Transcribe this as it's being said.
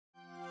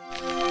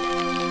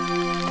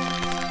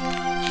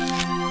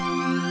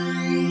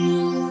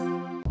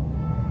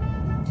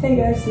Hey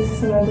guys, this is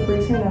Samanta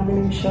Bricio and I'm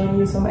going to be showing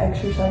you some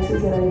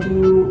exercises that I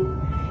do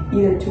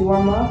either to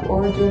warm up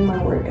or during my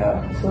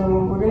workout. So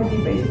we're going to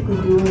be basically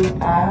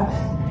doing abs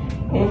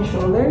and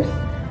shoulders.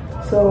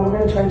 So we're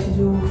going to try to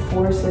do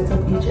 4 sets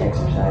of each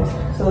exercise.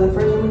 So the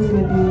first one is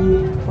going to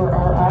be for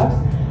our abs.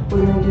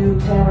 We're going to do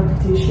 10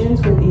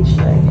 repetitions with each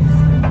leg.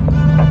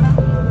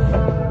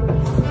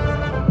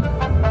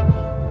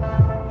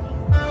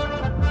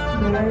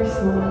 Very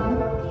slow.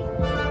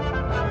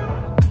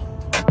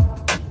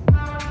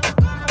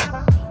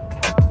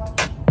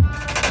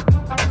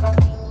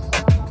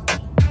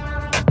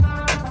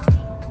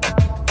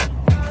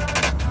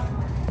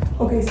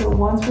 Okay, so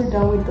once we're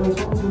done with those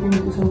ones, we're going to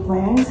do some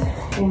planks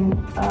in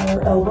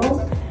our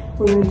elbows.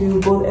 We're going to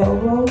do both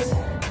elbows,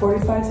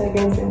 45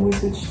 seconds, and we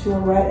switch to our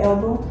right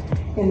elbow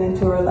and then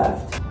to our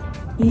left,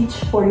 each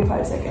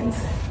 45 seconds.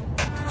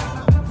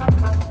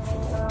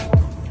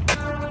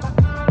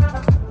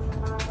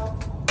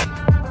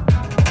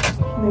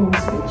 And then we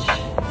switch.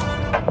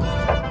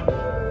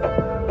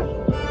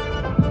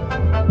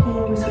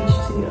 And we switch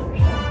to the other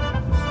side.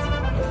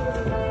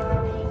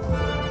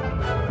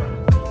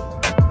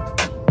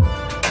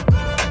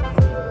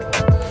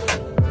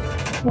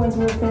 Once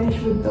we're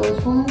finished with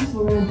those ones,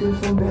 we're going to do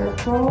some bear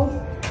crawls.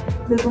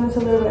 This one is a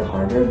little bit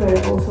harder, but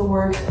it also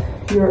works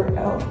your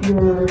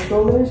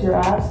shoulders, your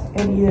abs,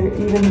 and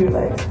even your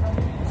legs.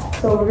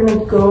 So we're going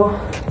to go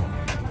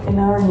in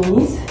our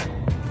knees.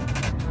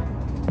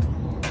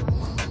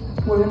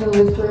 We're going to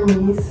lift our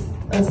knees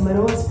as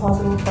little as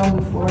possible from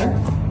the floor.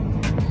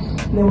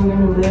 Then we're going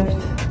to lift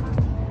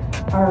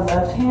our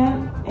left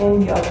hand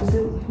and the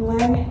opposite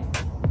leg,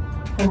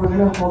 and we're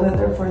going to hold it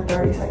there for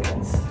 30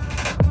 seconds.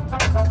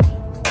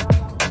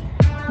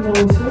 And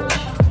then we switch,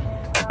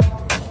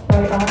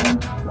 right arm,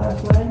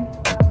 left leg,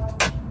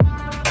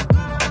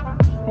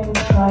 and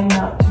try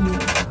not to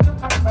move.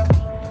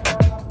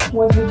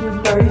 Once we do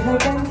 30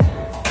 seconds,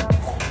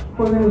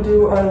 we're going to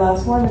do our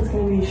last one. It's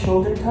going to be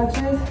shoulder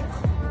touches.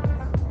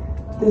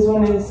 This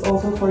one is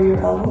also for your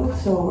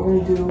elbows, so we're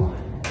going to do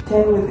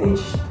 10 with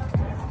each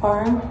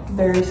arm,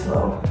 very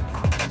slow.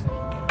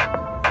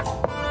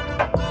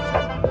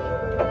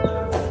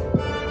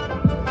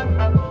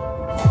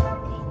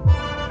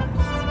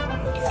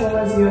 So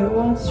as the other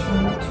ones,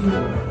 try not to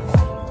move.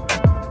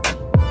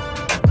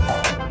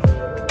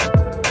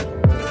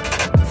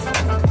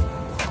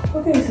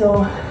 Okay,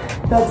 so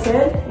that's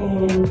it,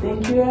 and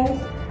thank you guys.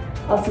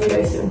 I'll see you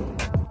guys soon.